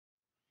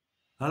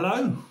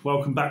Hello,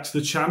 welcome back to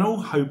the channel.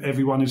 Hope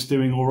everyone is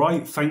doing all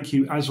right. Thank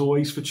you as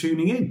always for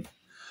tuning in.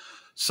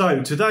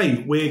 So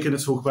today we're going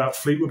to talk about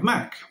Fleetwood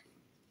Mac.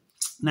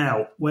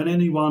 Now, when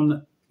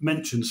anyone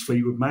mentions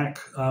Fleetwood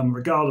Mac,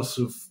 regardless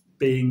of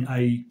being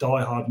a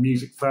die-hard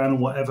music fan or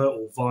whatever,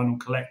 or vinyl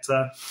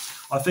collector,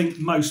 I think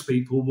most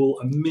people will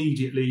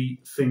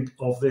immediately think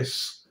of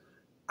this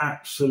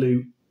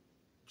absolute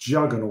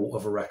juggernaut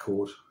of a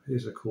record.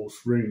 Here's, of course,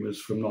 Rumours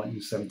from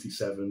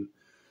 1977.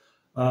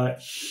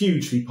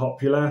 Hugely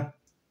popular,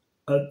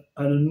 an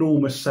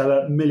enormous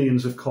seller,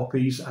 millions of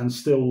copies, and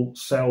still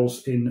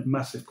sells in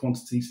massive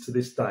quantities to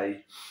this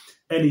day.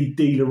 Any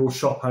dealer or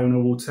shop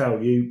owner will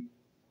tell you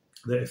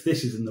that if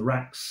this is in the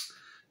racks,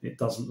 it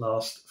doesn't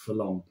last for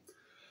long.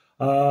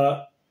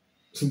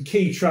 Some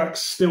key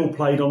tracks still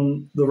played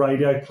on the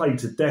radio, played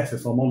to death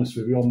if I'm honest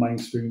with you, on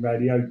mainstream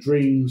radio.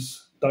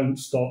 Dreams, Don't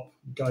Stop,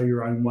 Go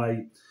Your Own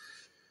Way,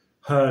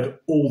 heard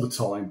all the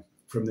time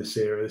from this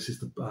era. This is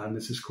the band.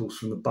 This is, of course,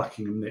 from the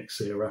Buckingham Nicks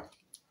era.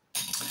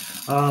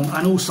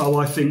 And also,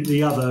 I think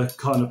the other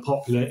kind of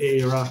popular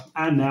era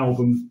and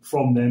album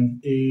from them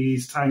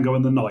is Tango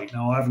and the Night.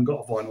 Now, I haven't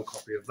got a vinyl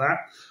copy of that.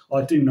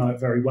 I do know it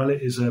very well.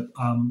 It is a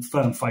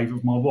firm favourite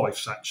of my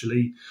wife's,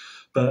 actually.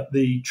 But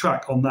the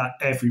track on that,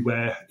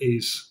 Everywhere,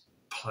 is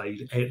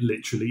played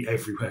literally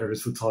everywhere,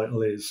 as the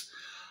title is.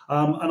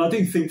 And I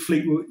do think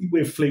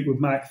with Fleetwood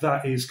Mac,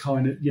 that is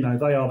kind of, you know,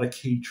 they are the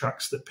key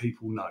tracks that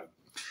people know.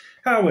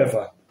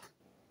 However,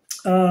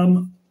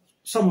 some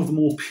of the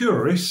more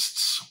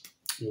purists,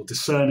 or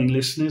discerning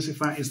listeners, if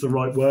that is the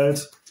right word,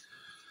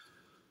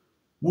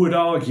 would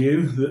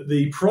argue that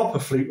the proper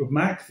Fleetwood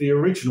Mac, the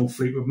original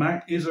Fleetwood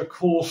Mac, is, of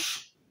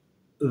course,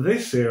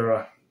 this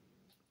era.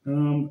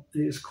 It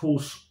is, of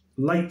course,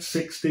 late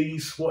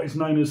 60s, what is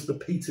known as the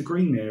Peter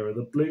Green era,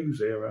 the blues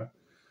era.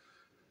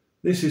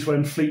 This is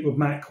when Fleetwood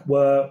Mac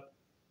were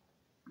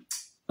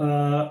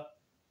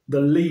the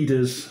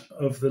leaders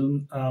of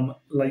the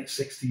late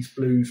 60s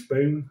blues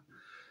boom.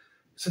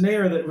 It's an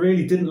era that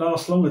really didn't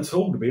last long at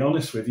all, to be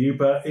honest with you,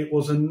 but it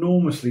was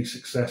enormously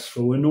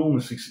successful,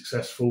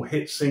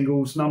 hit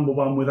singles,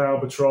 #1 with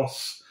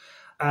Albatross,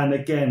 and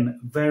again,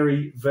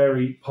 very,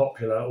 very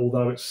popular,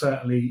 although it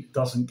certainly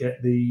doesn't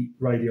get the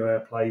radio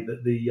airplay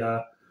that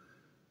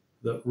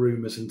that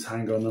Rumours and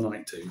Tango on the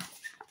Night do.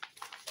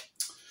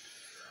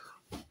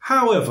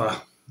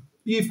 However,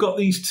 you've got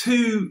these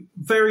two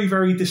very,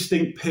 very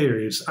distinct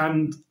periods.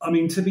 And, I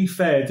mean, to be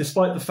fair,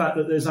 despite the fact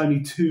that there's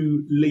only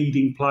two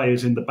leading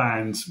players in the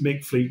band,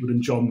 Mick Fleetwood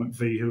and John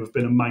McVie, who have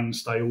been a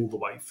mainstay all the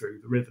way through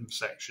the rhythm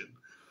section,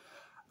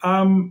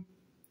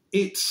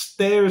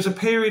 there is a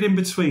period in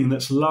between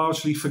that's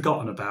largely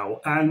forgotten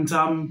about. And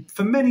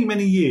for many,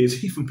 many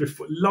years, even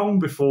long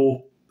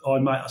before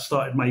I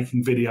started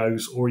making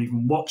videos or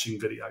even watching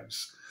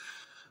videos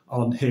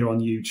here on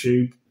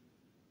YouTube,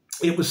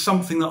 it was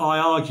something that I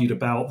argued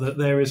about, that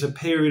there is a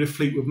period of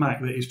Fleetwood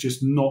Mac that is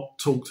just not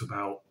talked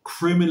about,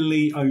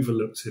 criminally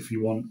overlooked, if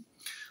you want.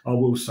 I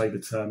will say the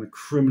term,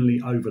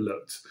 criminally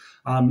overlooked,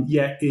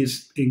 yet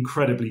is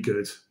incredibly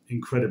good,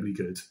 incredibly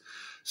good.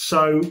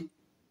 So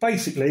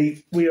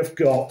basically, we have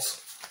got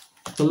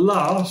the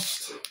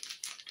last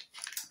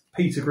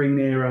Peter Green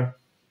era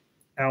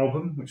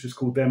album, which is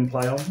called Them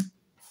Play On,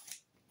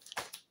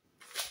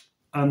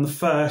 and the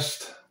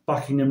first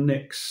Buckingham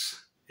Nicks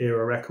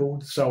era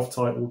record,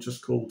 self-titled,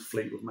 just called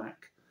Fleetwood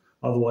Mac,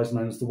 otherwise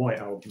known as the White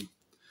Album.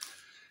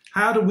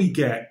 How do we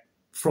get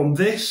from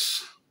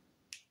this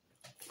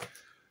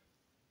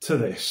to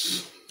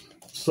this?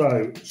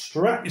 So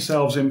strap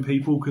yourselves in,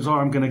 people, because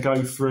I'm going to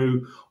go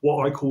through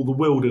what I call the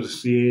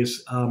wilderness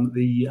years,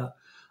 the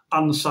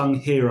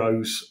unsung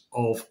heroes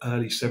of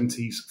early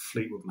 70s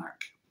Fleetwood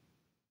Mac.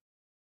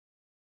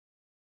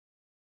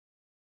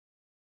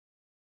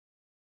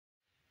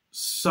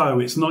 So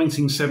it's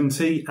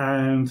 1970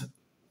 and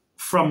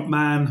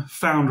frontman,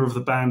 founder of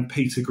the band,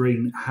 Peter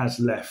Green, has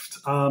left.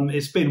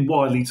 It's been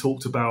widely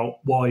talked about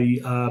why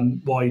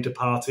he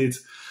departed.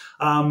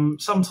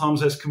 Sometimes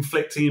there's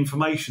conflicting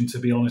information, to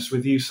be honest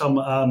with you.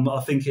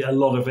 I think a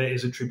lot of it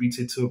is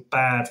attributed to a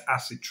bad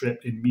acid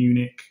trip in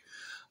Munich.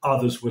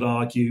 Others would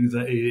argue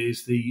that it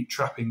is the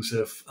trappings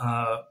of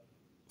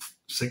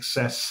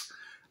success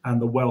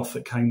and the wealth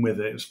that came with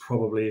it. It was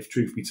probably, if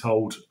truth be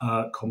told,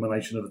 a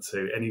combination of the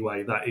two.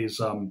 Anyway, that is,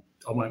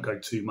 I won't go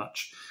too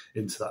much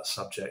into that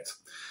subject.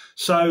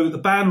 So the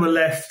band were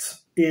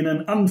left in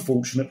an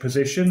unfortunate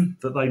position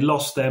that they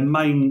lost their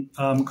main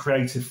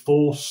creative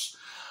force.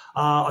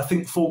 I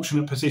think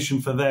fortunate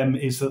position for them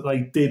is that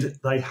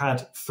they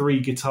had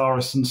 3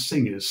 guitarists and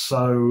singers.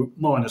 So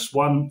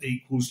 -1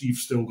 equals you've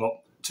still got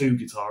 2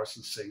 guitarists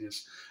and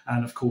singers.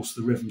 And of course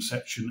the rhythm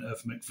section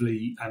of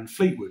McVie and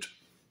Fleetwood.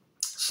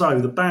 So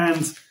the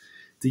band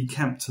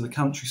decamped to the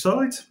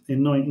countryside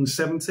in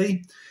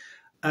 1970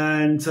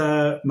 and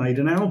made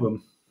an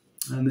album.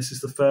 And this is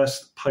the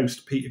first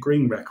post-Peter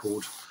Green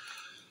record.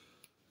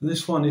 And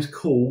this one is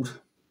called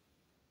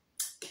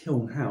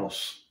Kiln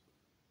House.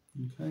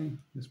 Okay,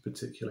 this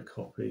particular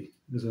copy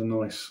is a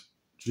nice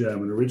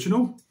German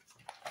original.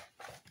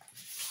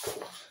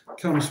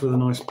 Comes with a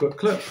nice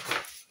booklet.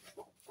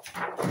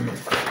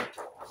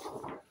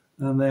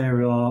 And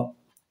there are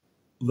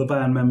the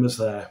band members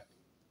there.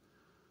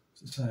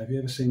 So have you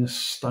ever seen a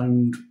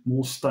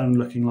more stoned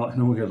looking like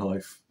in all your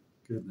life?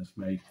 Goodness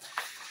me.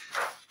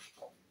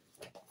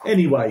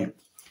 Anyway,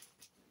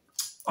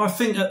 I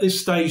think at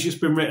this stage it's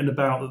been written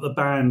about that the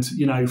band,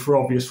 for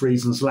obvious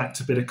reasons, lacked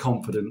a bit of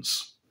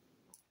confidence.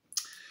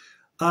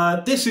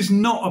 This is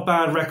not a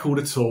bad record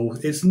at all.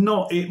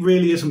 It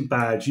really isn't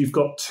bad. You've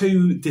got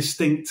two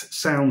distinct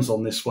sounds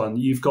on this one.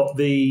 You've got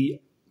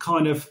the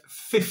kind of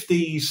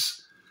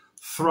 50s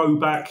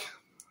throwback,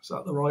 is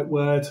that the right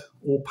word,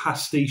 or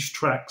pastiche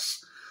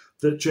tracks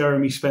that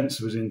Jeremy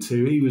Spencer was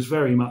into. He was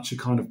very much a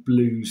kind of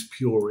blues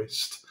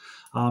purist.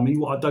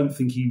 I don't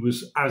think he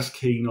was as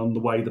keen on the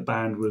way the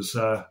band was,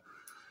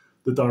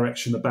 the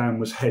direction the band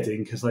was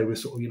heading, because they were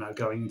sort of,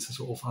 going into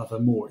sort of other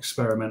more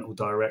experimental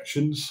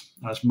directions,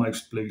 as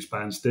most blues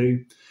bands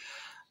do.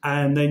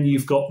 And then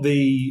you've got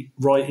the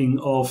writing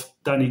of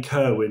Danny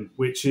Kirwan,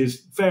 which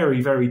is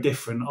very, very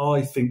different.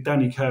 I think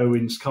Danny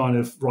Kirwan's kind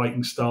of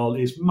writing style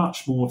is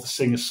much more of a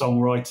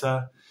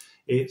singer-songwriter.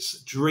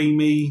 It's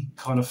dreamy,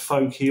 kind of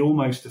folky,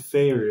 almost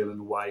ethereal in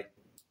a way.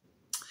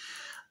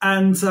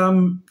 And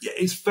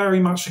it's very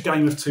much a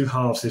game of two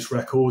halves, this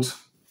record.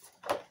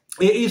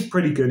 It is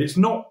pretty good. It's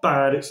not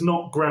bad. It's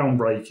not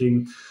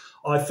groundbreaking.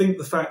 I think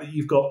the fact that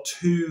you've got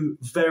two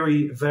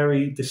very,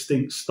 very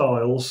distinct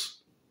styles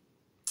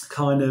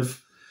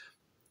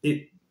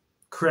it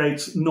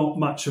creates not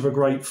much of a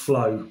great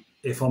flow,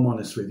 if I'm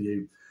honest with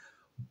you.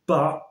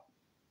 But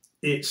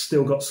it's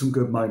still got some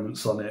good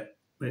moments on it.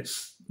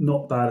 It's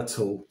not bad at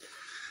all.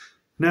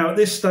 Now, at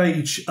this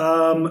stage,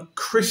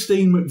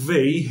 Christine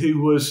McVie,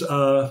 who was,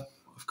 of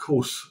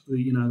course,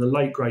 the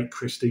late, great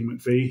Christine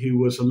McVie, who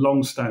was a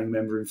long-standing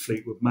member in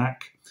Fleetwood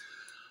Mac,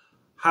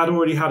 had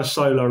already had a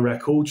solo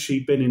record.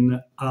 She'd been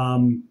in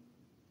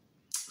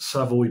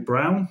Savoy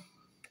Brown.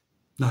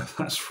 No,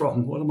 that's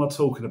wrong. What am I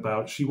talking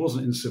about? She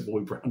wasn't in Savoy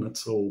Brown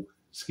at all.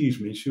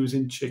 Excuse me. She was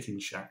in Chicken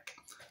Shack.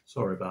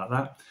 Sorry about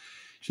that.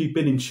 She'd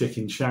been in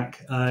Chicken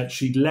Shack.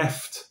 She'd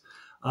left,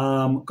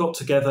 got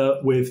together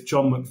with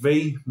John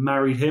McVie,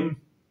 married him,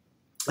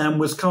 and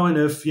was kind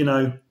of,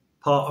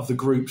 part of the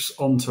group's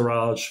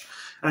entourage.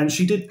 And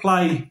she did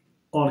play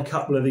on a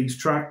couple of these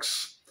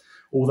tracks,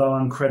 although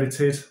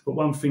uncredited. But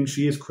one thing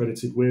she is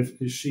credited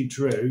with is she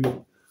drew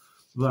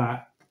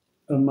that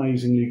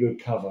amazingly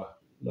good cover.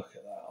 Look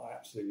at that. I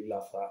absolutely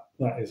love that.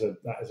 That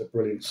is a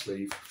brilliant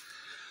sleeve.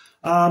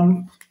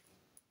 The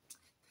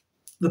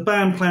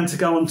band planned to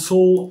go on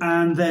tour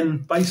and then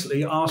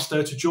basically asked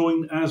her to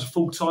join as a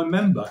full-time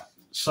member.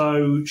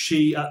 So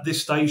she, at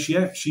this stage,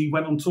 she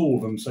went on tour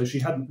with them. So she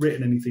hadn't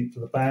written anything for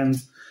the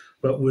band,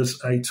 but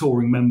was a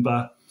touring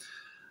member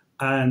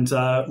and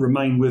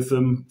remained with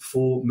them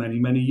for many,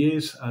 many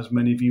years, as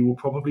many of you will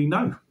probably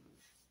know.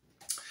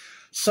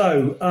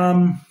 So,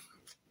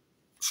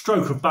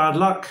 stroke of bad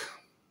luck,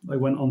 they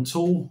went on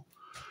tour.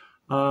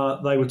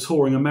 They were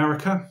touring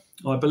America.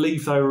 I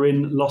believe they were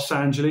in Los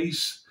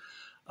Angeles.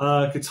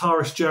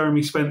 Guitarist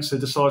Jeremy Spencer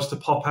decides to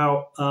pop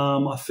out.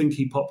 I think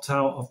he popped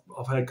out.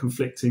 I've heard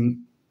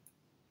conflicting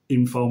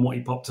info on what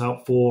he popped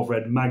out for. I've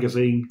read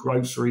magazine,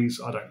 groceries,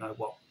 I don't know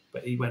what.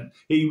 But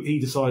he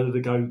decided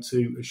to go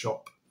to a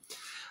shop.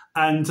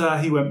 And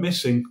he went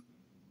missing.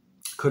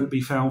 Couldn't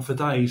be found for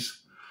days.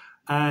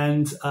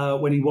 And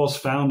when he was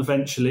found,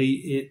 eventually,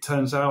 it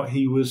turns out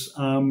he was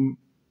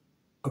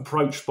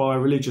approached by a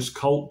religious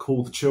cult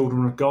called the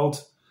Children of God,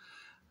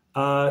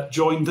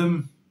 joined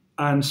them,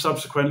 and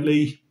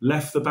subsequently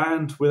left the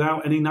band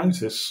without any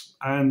notice.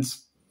 And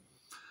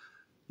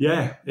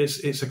yeah,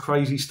 it's a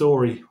crazy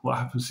story what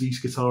happens to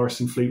these guitarists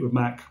in Fleetwood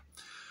Mac.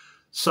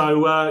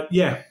 So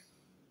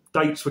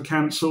dates were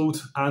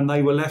cancelled and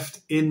they were left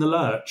in the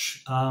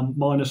lurch,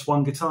 minus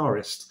one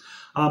guitarist.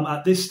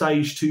 At this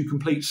stage, to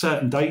complete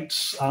certain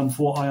dates, for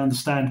what I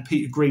understand,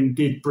 Peter Green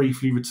did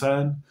briefly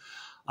return.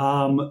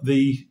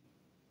 The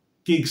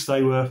gigs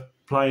they were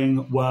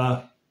playing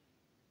were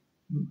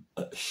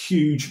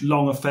huge,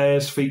 long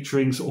affairs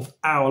featuring sort of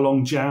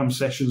hour-long jam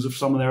sessions of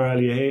some of their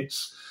earlier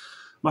hits.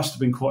 Must have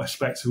been quite a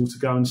spectacle to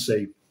go and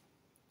see.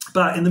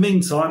 But in the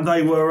meantime,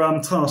 they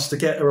were tasked to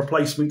get a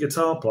replacement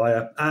guitar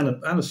player and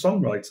a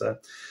songwriter.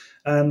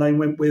 And they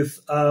went with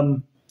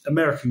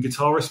American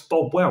guitarist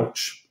Bob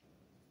Welch,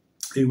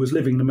 who was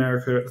living in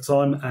America at the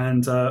time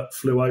and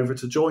flew over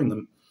to join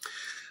them.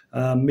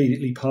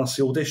 Immediately past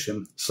the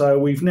audition. So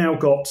we've now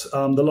got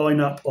the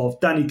lineup of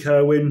Danny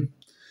Kirwan,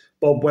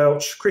 Bob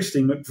Welch,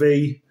 Christine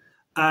McVie,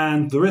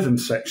 and the rhythm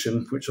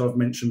section, which I've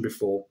mentioned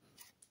before.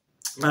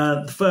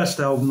 The first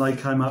album they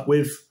came up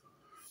with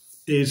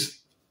is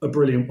a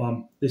brilliant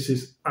one. This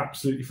is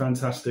absolutely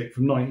fantastic,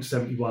 from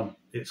 1971.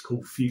 It's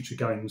called Future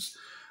Games.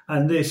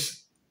 And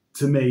this,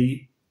 to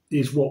me,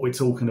 is what we're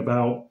talking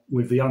about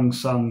with the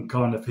unsung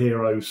kind of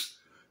heroes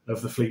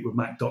of the Fleetwood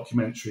Mac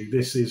documentary.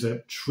 This is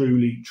a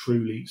truly,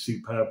 truly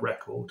superb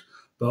record,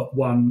 but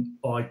one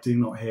I do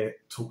not hear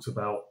talked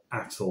about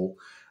at all.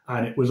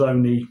 And it was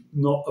only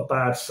not a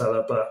bad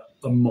seller, but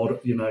a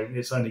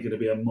it's only going to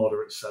be a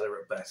moderate seller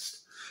at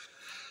best.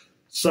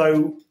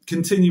 So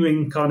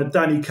continuing kind of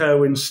Danny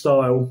Kirwan's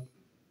style,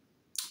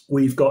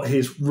 we've got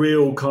his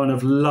real kind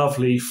of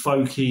lovely,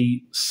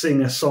 folky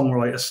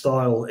singer-songwriter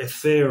style,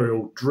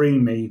 ethereal,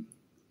 dreamy.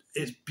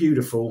 It's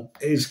beautiful.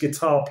 His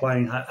guitar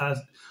playing has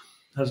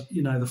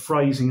you know, the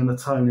phrasing and the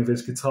tone of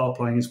his guitar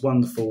playing is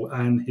wonderful,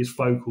 and his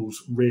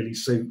vocals really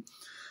suit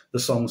the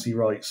songs he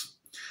writes.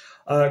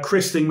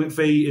 Christine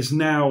McVie is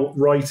now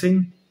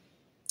writing.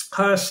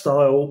 Her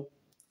style,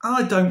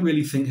 I don't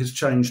really think has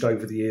changed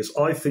over the years.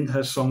 I think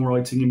her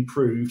songwriting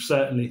improved.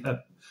 Certainly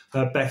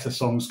her better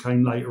songs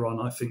came later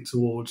on, I think,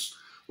 towards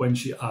when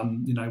she,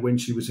 you know, when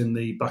she was in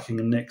the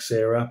Buckingham Nicks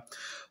era.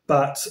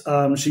 But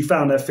she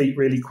found her feet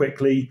really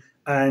quickly,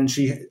 and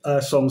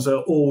her songs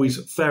are always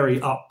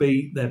very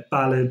upbeat. They're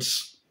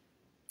ballads.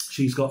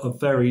 She's got a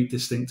very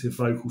distinctive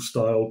vocal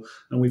style,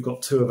 and we've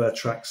got 2 of her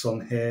tracks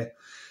on here.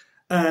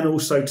 And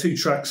also 2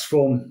 tracks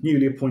from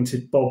newly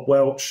appointed Bob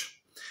Welch,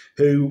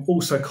 who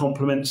also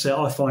complements it.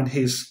 I find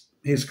his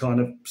kind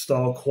of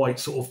style quite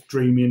sort of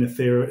dreamy and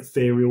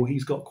ethereal.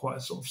 He's got quite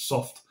a sort of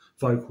soft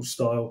vocal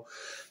style.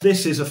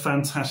 This is a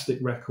fantastic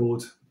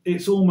record.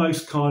 It's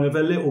almost kind of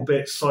a little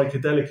bit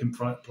psychedelic in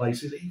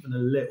places, even a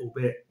little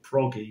bit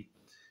proggy.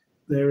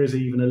 There is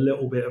even a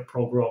little bit of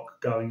prog rock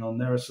going on.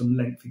 There are some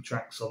lengthy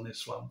tracks on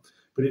this one,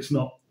 but it's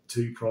not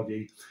too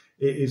proggy.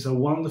 It is a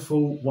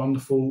wonderful,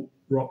 wonderful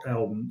rock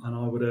album, and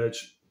I would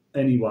urge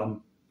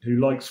anyone who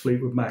likes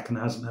Fleetwood Mac and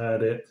hasn't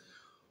heard it,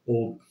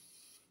 or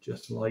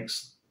just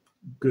likes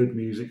good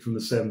music from the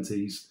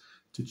 70s,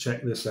 to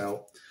check this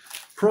out.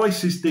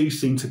 Prices do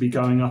seem to be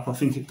going up. I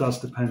think it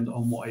does depend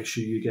on what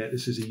issue you get.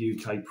 This is a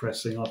UK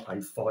pressing. I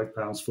paid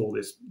 £5 for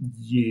this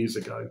years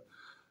ago.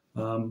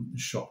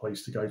 Shop I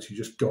used to go to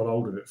just got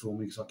hold of it for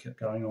me because I kept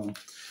going on.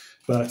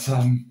 But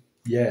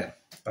yeah,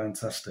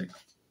 fantastic.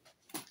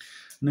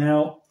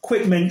 Now,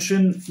 quick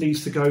mention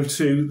needs to go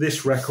to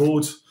this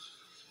record.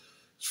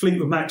 It's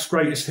Fleetwood Mac's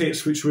Greatest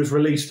Hits, which was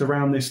released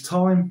around this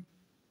time.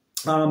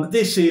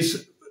 This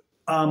is,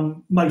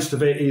 most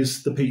of it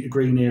is the Peter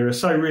Green era,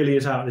 so it really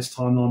is out of this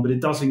timeline, but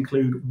it does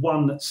include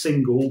 1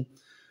 single,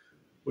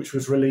 which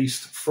was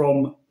released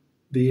from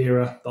the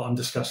era that I'm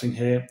discussing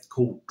here,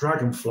 called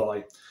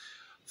Dragonfly.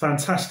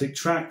 Fantastic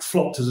track,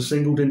 flopped as a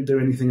single, didn't do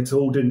anything at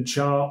all, didn't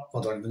chart. I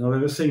don't think I've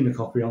ever seen a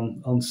copy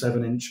on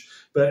 7-inch,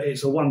 but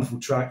it's a wonderful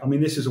track. I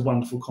mean, this is a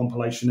wonderful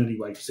compilation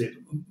anyway, because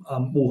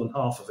more than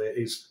half of it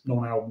is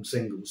non-album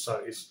singles,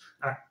 so it's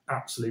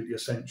absolutely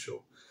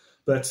essential.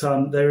 But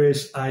there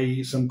is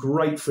some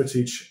great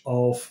footage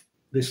of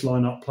this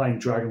lineup playing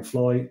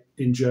Dragonfly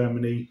in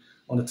Germany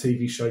on a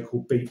TV show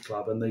called Beat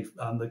Club, and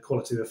the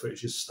quality of the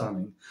footage is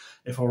stunning.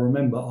 If I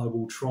remember, I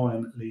will try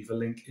and leave a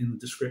link in the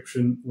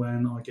description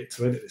when I get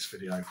to edit this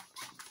video.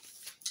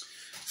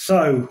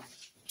 So,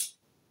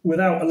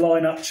 without a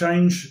lineup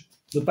change,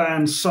 the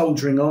band's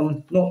soldiering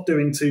on, not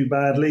doing too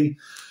badly.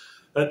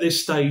 At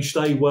this stage,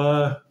 they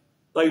were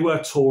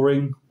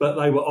touring, but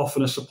they were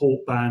often a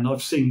support band.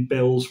 I've seen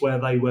bills where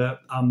they were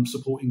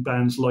supporting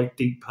bands like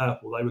Deep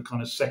Purple. They were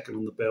kind of second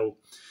on the bill,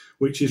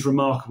 which is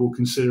remarkable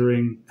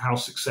considering how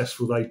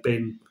successful they'd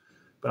been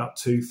about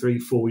 2, 3,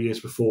 4 years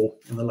before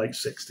in the late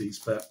 60s.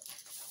 But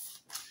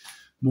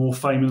more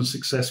fame and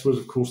success was,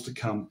 of course, to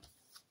come.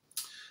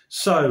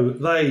 So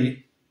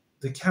they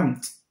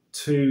decamped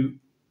to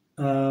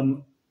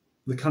the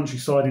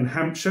countryside in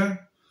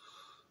Hampshire.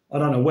 I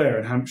don't know where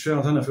in Hampshire.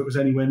 I don't know if it was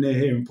anywhere near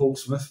here in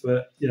Portsmouth,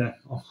 but yeah,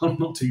 I'm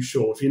not too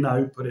sure. If you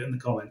know, put it in the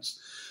comments.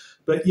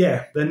 But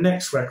yeah, their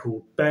next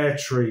record, Bare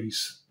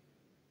Trees,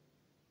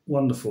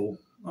 wonderful.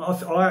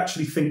 I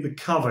actually think the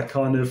cover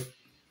kind of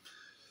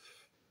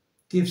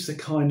gives the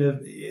kind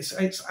of,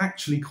 it's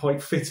actually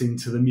quite fitting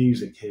to the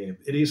music here.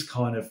 It is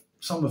kind of,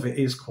 some of it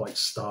is quite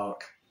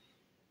stark.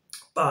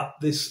 But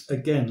this,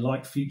 again,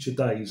 like Future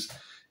Days,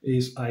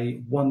 is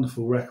a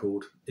wonderful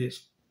record.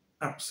 It's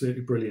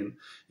absolutely brilliant.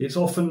 It's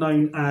often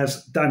known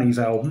as Danny's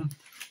album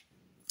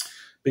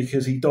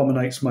because he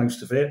dominates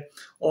most of it.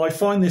 I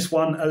find this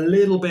one a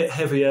little bit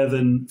heavier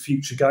than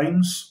Future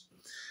Games.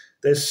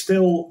 There's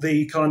still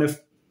the kind of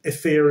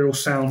ethereal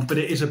sound, but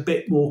it is a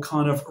bit more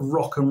kind of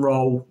rock and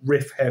roll,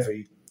 riff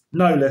heavy.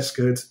 No less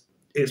good.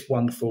 It's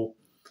wonderful.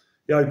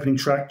 The opening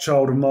track,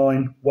 Child of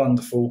Mine,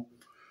 wonderful.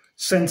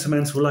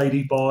 Sentimental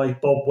Lady by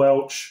Bob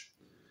Welch.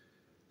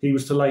 He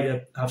was to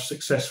later have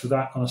success with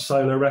that on a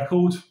solo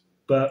record,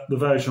 but the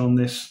version on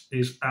this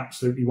is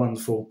absolutely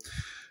wonderful.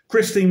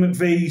 Christine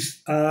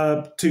McVie's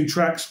 2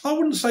 tracks, I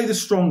wouldn't say the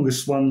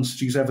strongest ones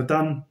she's ever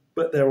done,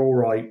 but they're all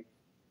right.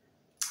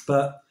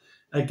 But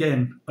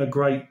again, a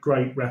great,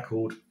 great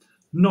record.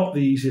 Not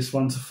the easiest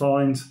one to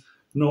find,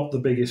 not the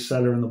biggest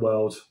seller in the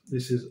world.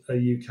 This is a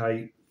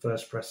UK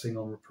first pressing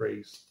on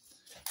Reprise.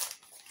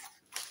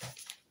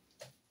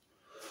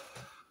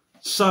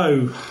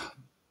 So,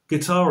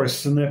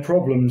 guitarists and their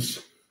problems.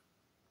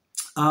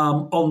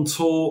 On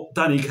tour,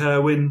 Danny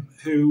Kirwan,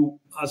 who,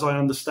 as I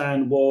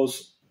understand,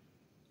 was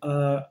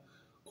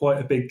quite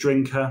a big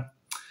drinker,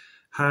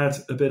 had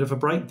a bit of a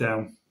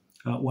breakdown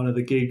at one of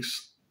the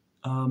gigs.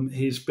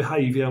 His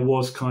behaviour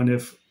was kind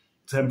of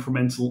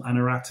temperamental and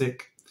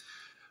erratic.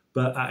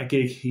 but at a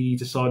gig he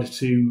decided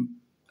to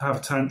have a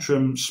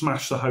tantrum,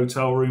 smash the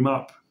hotel room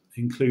up,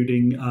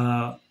 including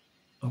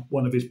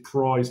one of his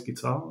prized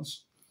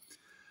guitars,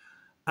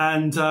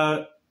 and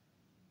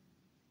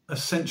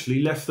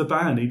essentially left the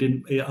band. He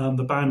didn't.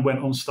 The band went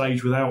on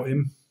stage without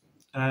him,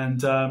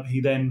 and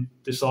he then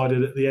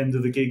decided at the end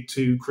of the gig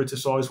to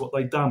criticise what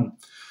they'd done.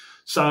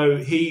 So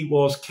he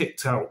was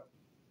kicked out,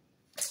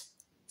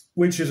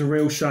 which is a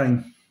real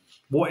shame.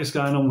 What is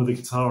going on with the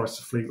guitarist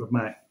of Fleetwood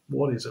Mac?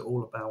 What is it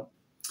all about?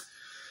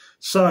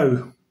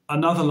 So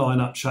another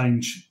lineup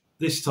change.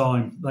 This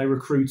time they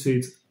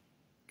recruited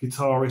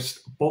guitarist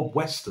Bob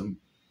Weston.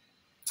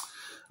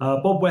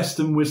 Bob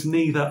Weston was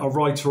neither a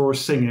writer or a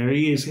singer.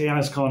 He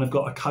has kind of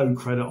got a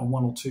co-credit on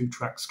one or two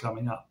tracks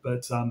coming up,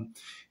 but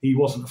he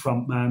wasn't a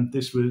front man.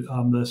 This was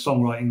the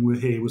songwriting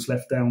here was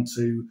left down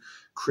to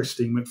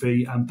Christine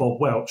McVie and Bob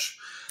Welch.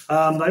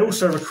 They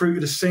also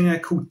recruited a singer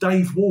called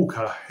Dave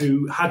Walker,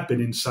 who had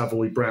been in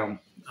Savoy Brown,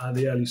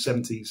 the early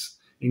 70s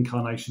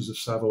incarnations of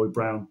Savoy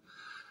Brown.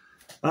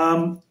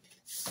 And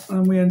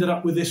we ended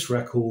up with this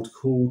record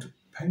called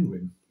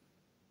Penguin.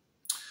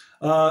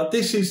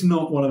 This is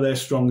not one of their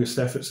strongest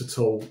efforts at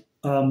all.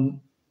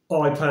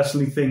 I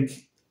personally think,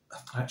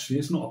 actually,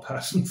 it's not a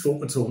personal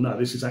thought at all. No,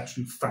 this is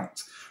actually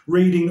fact.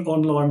 Reading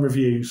online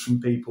reviews from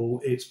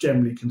people, it's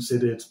generally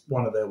considered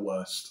one of their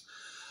worst.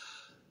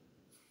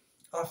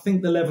 I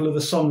think the level of the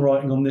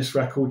songwriting on this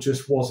record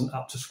just wasn't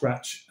up to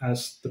scratch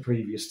as the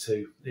previous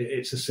two.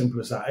 It's as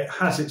simple as that. It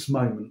has its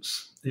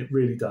moments. It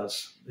really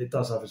does. It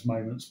does have its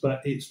moments,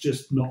 but it's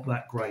just not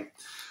that great.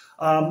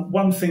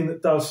 One thing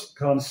that does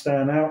kind of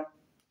stand out,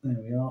 there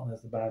we are,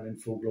 there's the band in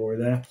full glory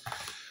there.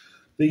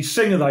 The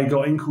singer they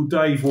got in, called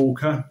Dave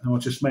Walker, who I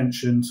just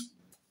mentioned,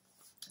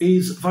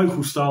 his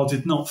vocal style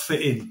did not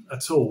fit in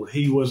at all.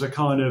 He was a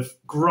kind of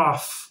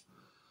gruff,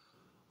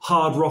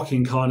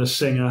 hard-rocking kind of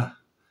singer,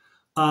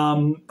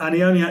 and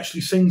he only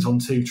actually sings on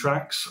 2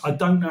 tracks. I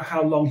don't know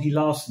how long he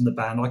lasted in the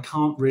band. I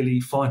can't really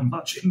find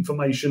much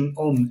information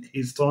on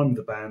his time with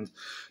the band,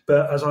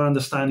 but as I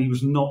understand, he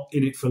was not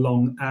in it for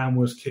long and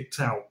was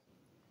kicked out.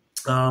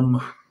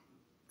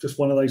 Just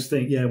one of those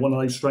things, yeah, one of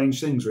those strange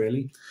things,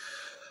 really.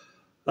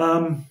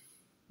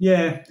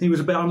 Yeah, he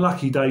was a bit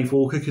unlucky, Dave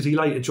Walker, because he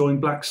later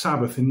joined Black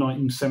Sabbath in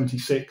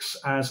 1976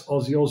 as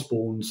Ozzy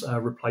Osbourne's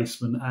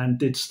replacement and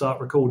did start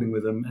recording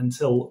with them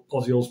until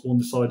Ozzy Osbourne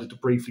decided to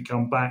briefly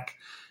come back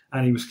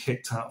and he was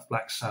kicked out of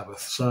Black Sabbath.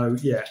 So,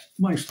 yeah,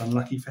 most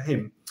unlucky for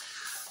him.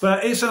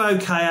 But it's an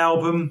okay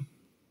album.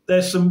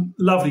 There's some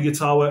lovely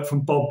guitar work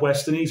from Bob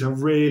Weston. He's a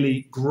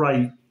really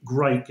great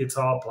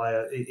guitar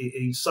player.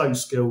 He's so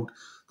skilled,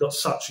 got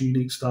such a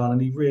unique style, and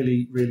he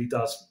really, really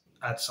does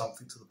add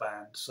something to the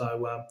band.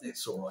 So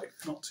it's all right,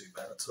 not too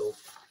bad at all.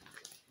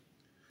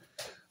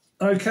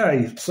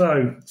 Okay,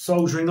 so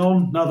soldiering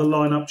on, another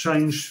lineup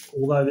change,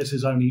 although this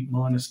is only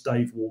minus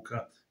Dave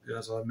Walker, who,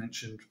 as I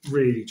mentioned,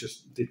 really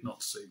just did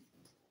not suit.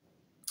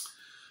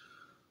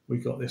 We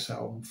got this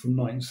album from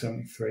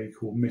 1973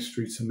 called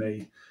Mystery to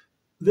Me.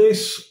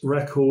 This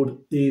record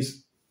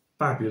is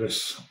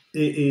fabulous.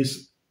 It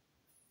is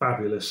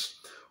fabulous.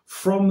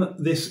 From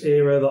this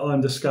era that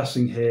I'm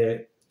discussing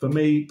here, for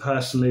me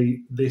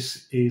personally,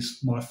 this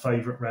is my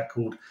favourite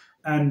record.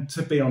 And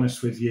to be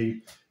honest with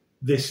you,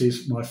 this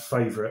is my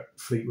favourite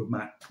Fleetwood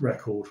Mac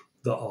record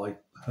that I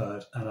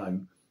heard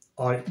and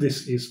own.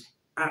 This is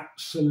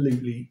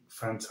absolutely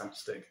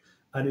fantastic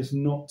and is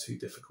not too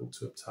difficult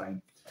to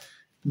obtain.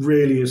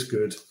 Really is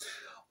good.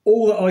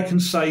 All that I can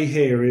say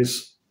here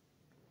is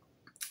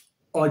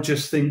I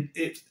just think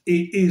it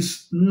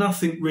is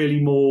nothing really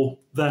more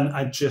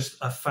than just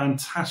a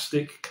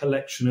fantastic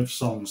collection of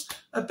songs.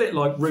 A bit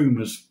like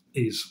Rumours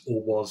is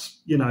or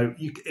was. You know,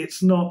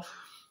 it's not,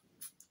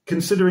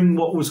 considering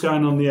what was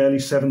going on in the early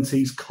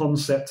 70s,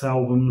 concept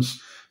albums,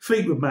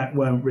 Fleetwood Mac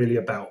weren't really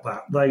about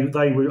that.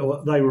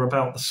 They were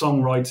about the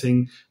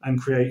songwriting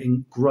and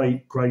creating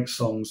great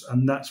songs.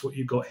 And that's what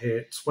you've got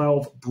here.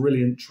 12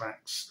 brilliant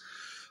tracks.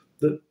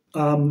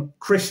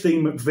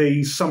 Christine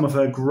McVie's, some of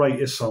her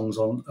greatest songs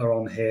are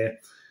on here.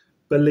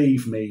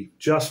 Believe Me,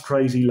 Just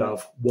Crazy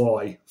Love,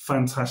 Why,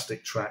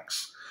 fantastic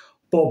tracks.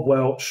 Bob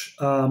Welch,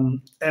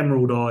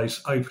 Emerald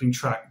Eyes, opening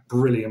track,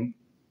 brilliant.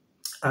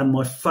 And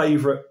my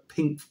favourite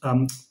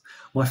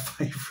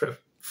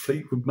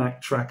Fleetwood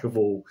Mac track of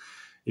all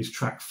is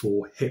track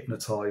 4,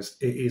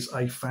 Hypnotised. It is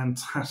a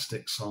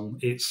fantastic song.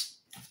 It's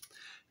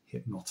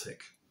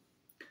hypnotic,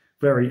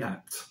 very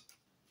apt.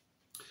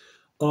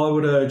 I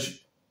would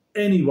urge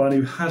anyone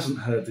who hasn't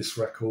heard this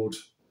record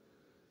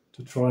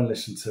to try and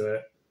listen to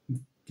it.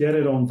 Get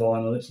it on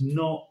vinyl. It's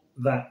not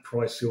that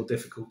pricey or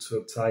difficult to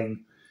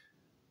obtain.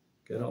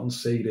 Get it on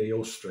CD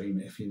or stream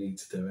it if you need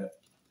to do it.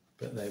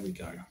 But there we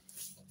go.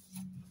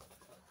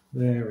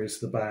 There is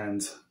the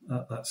band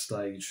at that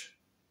stage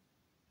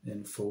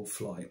in full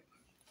flight.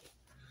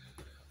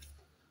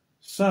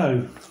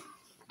 So,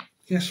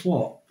 guess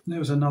what? There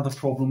was another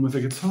problem with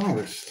a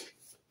guitarist.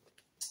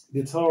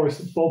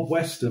 Guitarist Bob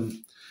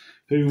Weston,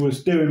 who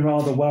was doing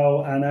rather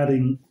well and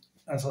adding,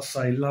 as I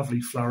say, lovely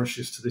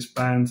flourishes to this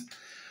band.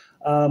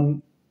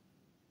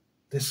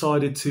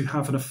 decided to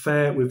have an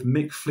affair with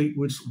Mick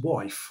Fleetwood's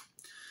wife.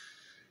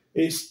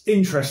 It's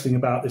interesting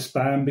about this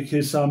band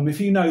because if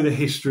you know the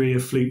history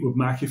of Fleetwood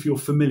Mac, if you're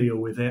familiar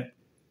with it,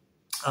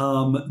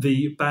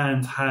 the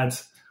band had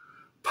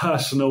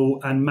personal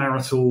and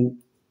marital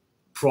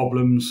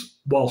problems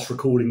whilst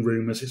recording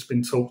Rumours. It's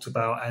been talked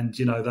about, and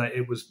that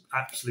it was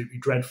absolutely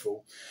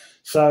dreadful.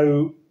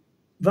 So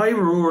they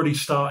were already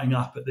starting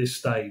up at this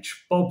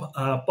stage.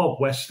 Bob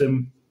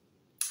Weston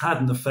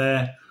had an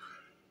affair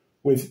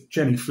with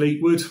Jenny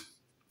Fleetwood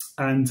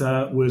and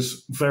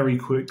was very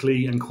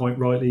quickly and quite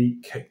rightly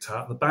kicked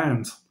out of the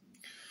band.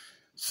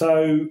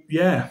 So,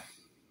 yeah,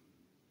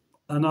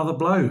 another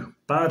blow.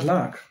 Bad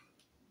luck.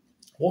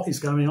 What is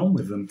going on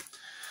with them?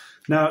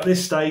 Now, at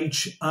this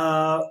stage,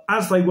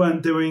 as they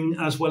weren't doing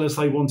as well as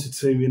they wanted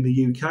to in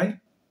the UK,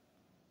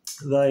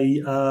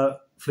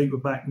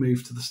 Fleetwood Mac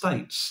moved to the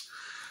States.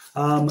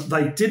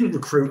 They didn't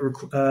recruit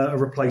a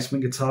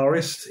replacement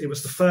guitarist. It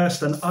was the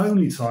first and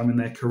only time in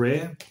their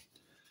career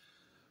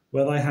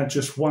where they had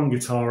just one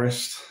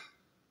guitarist,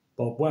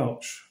 Bob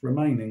Welch,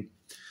 remaining.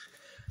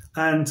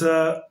 And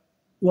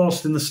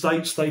whilst in the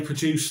States, they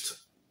produced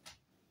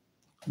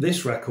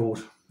this record.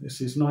 This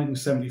is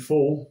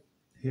 1974,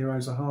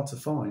 Heroes Are Hard to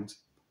Find.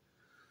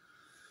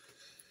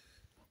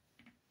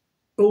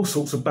 All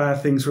sorts of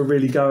bad things were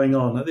really going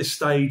on. At this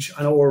stage,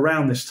 or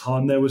around this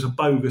time, there was a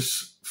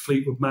bogus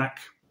Fleetwood Mac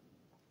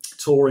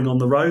touring on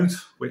the road,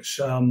 which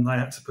they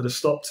had to put a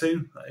stop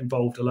to. That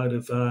involved a load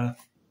of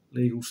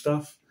legal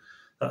stuff.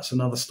 That's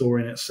another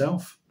story in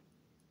itself.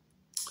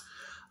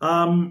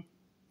 Yeah,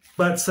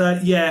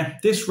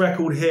 this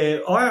record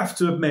here, I have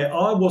to admit,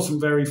 I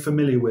wasn't very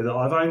familiar with it.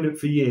 I've owned it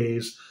for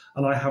years,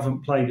 and I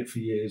haven't played it for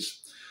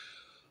years.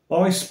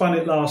 I spun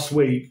it last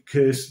week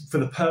because, for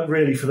the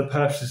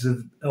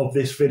purposes of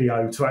this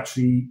video, to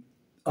actually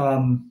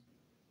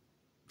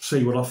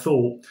see what I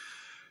thought.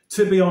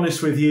 To be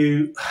honest with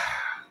you,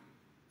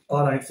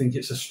 I don't think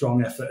it's a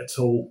strong effort at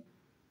all,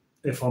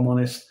 if I'm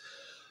honest.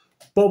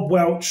 Bob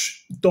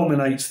Welch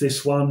dominates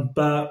this one,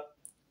 but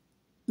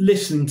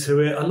listening to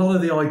it, a lot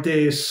of the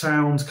ideas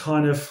sound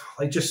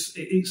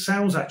it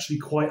sounds actually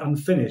quite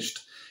unfinished.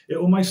 It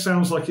almost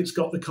sounds like it's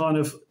got the kind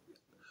of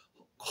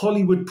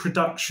Hollywood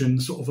production,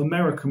 sort of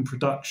American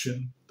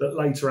production that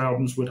later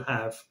albums would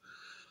have.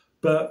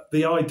 But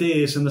the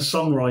ideas and the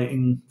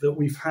songwriting that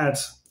we've had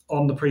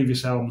on the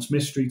previous albums,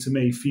 Mystery to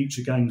Me,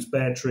 Future Games,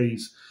 Bare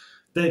Trees,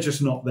 they're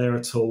just not there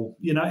at all.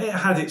 It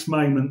had its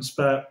moments,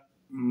 but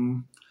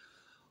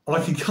I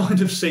can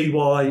kind of see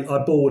why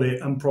I bought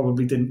it and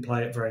probably didn't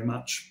play it very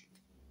much.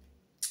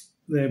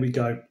 There we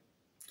go.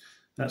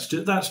 That's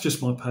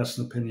just my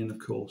personal opinion, of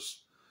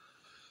course.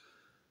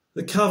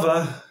 The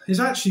cover is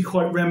actually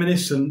quite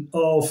reminiscent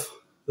of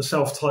the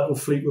self-titled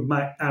Fleetwood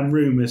Mac and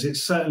Rumours.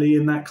 It's certainly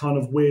in that kind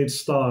of weird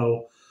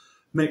style.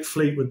 Mick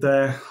Fleetwood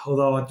there,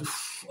 although I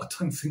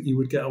don't think you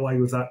would get away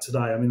with that today.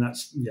 I mean,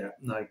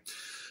 no.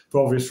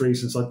 For obvious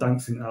reasons, I don't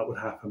think that would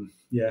happen.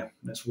 Yeah,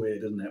 that's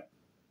weird, isn't it?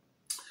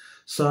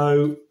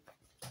 So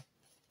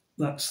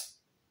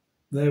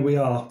there we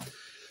are.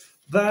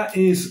 That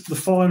is the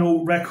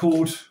final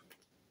record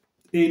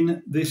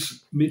in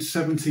this early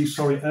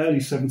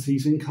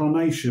 70s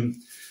incarnation.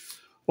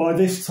 By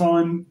this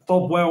time,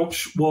 Bob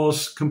Welch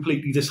was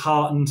completely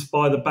disheartened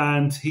by the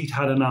band. He'd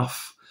had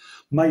enough.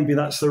 Maybe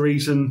that's the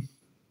reason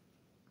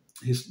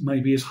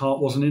maybe his heart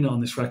wasn't in it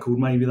on this record.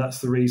 Maybe that's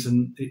the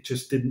reason it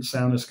just didn't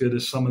sound as good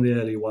as some of the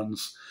early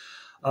ones.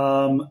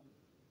 While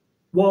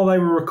they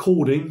were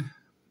recording,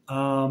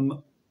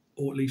 or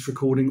at least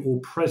recording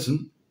or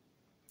present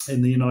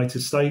in the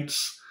United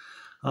States,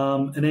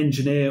 an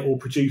engineer or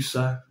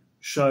producer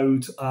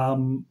showed,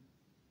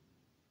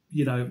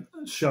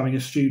 showing a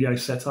studio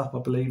setup, I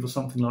believe, or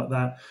something like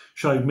that,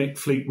 showed Mick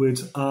Fleetwood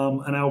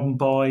an album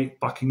by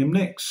Buckingham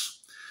Nicks.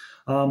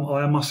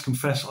 I must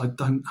confess I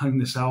don't own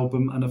this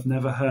album and I've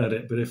never heard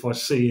it, but if I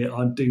see it,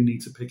 I do need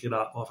to pick it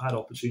up. I've had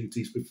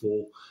opportunities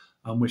before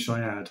and wish I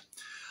had.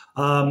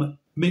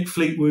 Mick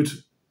Fleetwood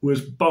was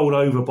bowled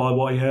over by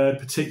what he heard,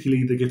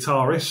 particularly the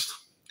guitarist.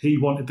 He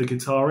wanted the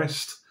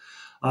guitarist.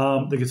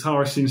 The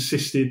guitarist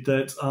insisted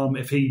that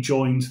if he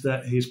joined,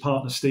 that his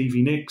partner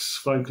Stevie Nicks,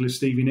 vocalist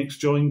Stevie Nicks,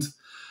 joined.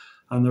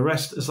 And the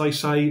rest, as they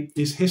say,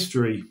 is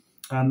history.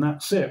 And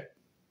that's it.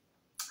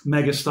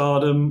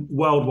 Megastardom,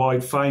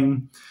 worldwide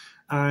fame,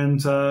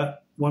 and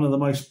one of the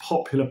most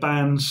popular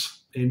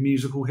bands in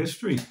musical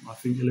history. I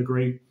think you'll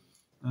agree.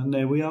 And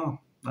there we are.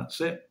 That's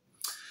it.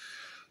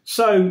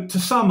 So, to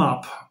sum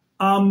up,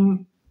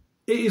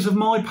 it is of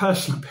my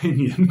personal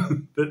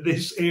opinion that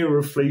this era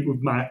of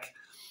Fleetwood Mac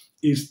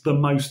is the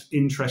most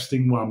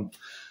interesting one.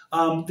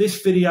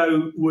 This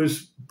video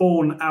was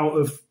born out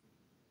of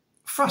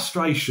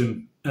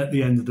frustration at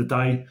the end of the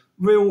day.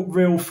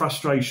 Real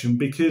frustration,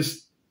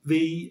 because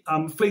the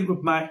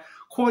Fleetwood Mac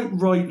quite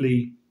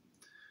rightly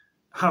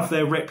have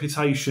their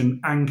reputation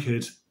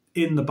anchored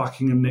in the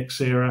Buckingham Nicks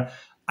era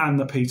and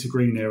the Peter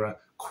Green era.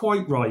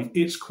 Quite right.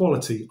 It's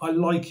quality. I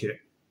like it.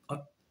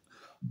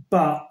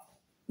 But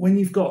when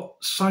you've got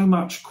so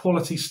much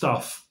quality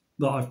stuff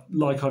that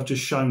I've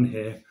just shown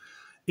here,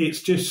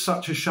 It's just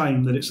such a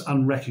shame that it's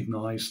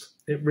unrecognised.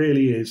 It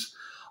really is.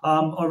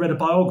 I read a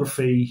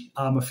biography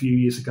a few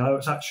years ago.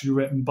 It's actually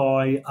written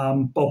by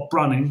Bob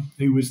Brunning,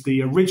 who was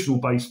the original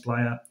bass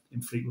player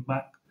in Fleetwood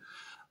Mac.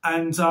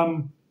 And it's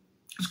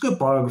a good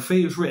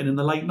biography. It was written in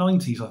the late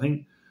 90s, I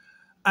think.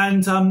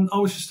 And I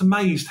was just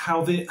amazed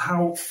how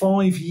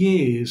 5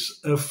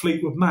 years of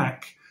Fleetwood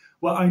Mac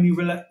were only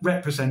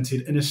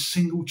represented in a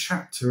single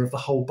chapter of the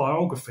whole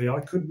biography.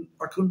 I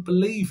couldn't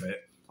believe it.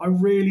 I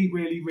really,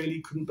 really,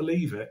 really couldn't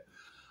believe it.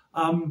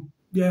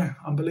 Yeah,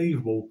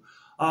 unbelievable.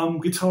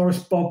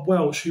 Guitarist Bob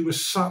Welch, who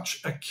was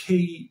such a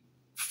key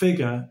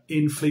figure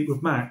in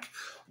Fleetwood Mac,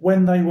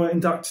 when they were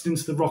inducted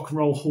into the Rock and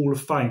Roll Hall of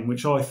Fame,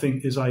 which I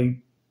think is a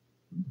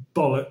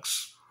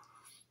bollocks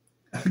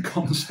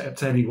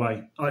concept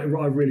anyway. I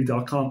really do.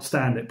 I can't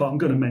stand it, but I'm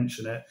going to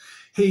mention it.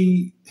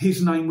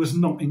 His name was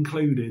not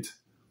included.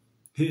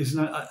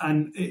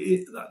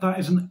 That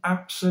is an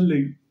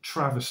absolute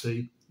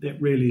travesty. It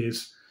really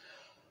is.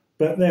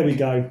 But there we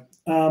go.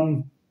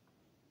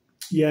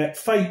 Yeah,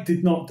 fate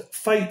did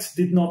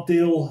not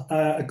deal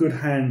a good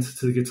hand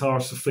to the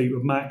guitarist of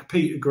Fleetwood Mac.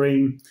 Peter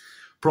Green,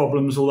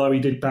 problems, although he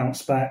did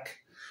bounce back.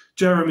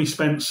 Jeremy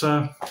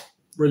Spencer,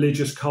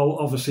 religious cult.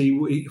 Obviously,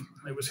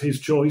 it was his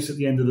choice at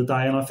the end of the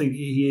day, and I think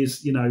he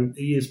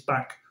is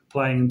back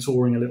playing and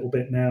touring a little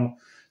bit now.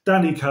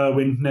 Danny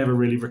Kerwin never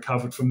really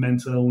recovered from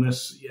mental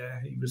illness.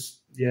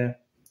 Yeah,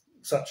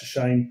 such a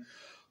shame.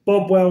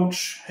 Bob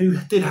Welch, who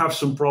did have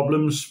some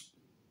problems,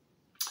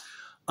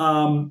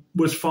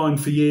 was fine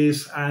for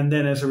years, and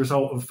then as a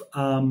result of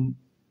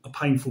a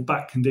painful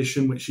back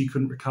condition which he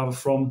couldn't recover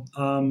from,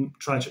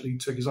 tragically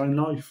took his own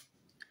life.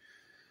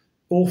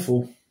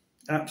 Awful,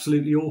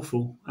 absolutely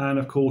awful. And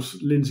of course,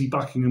 Lindsey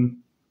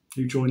Buckingham,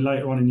 who joined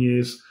later on in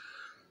years,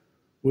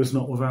 was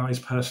not without his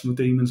personal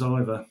demons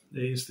either.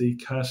 It is the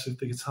curse of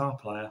the guitar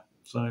player.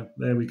 So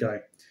there we go.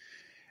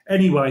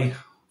 Anyway,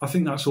 I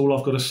think that's all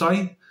I've got to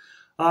say.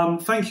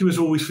 Thank you as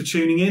always for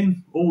tuning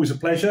in. Always a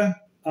pleasure.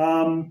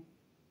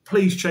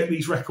 Please check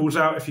these records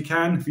out if you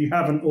can, if you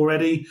haven't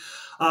already.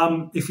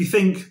 If you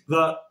think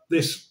that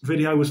this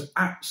video was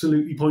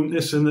absolutely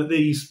pointless and that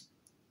these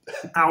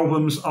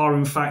albums are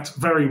in fact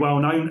very well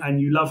known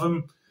and you love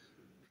them,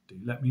 do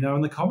let me know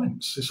in the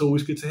comments. It's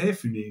always good to hear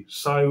from you.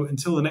 So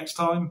until the next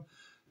time,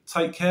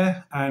 take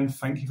care and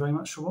thank you very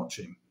much for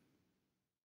watching.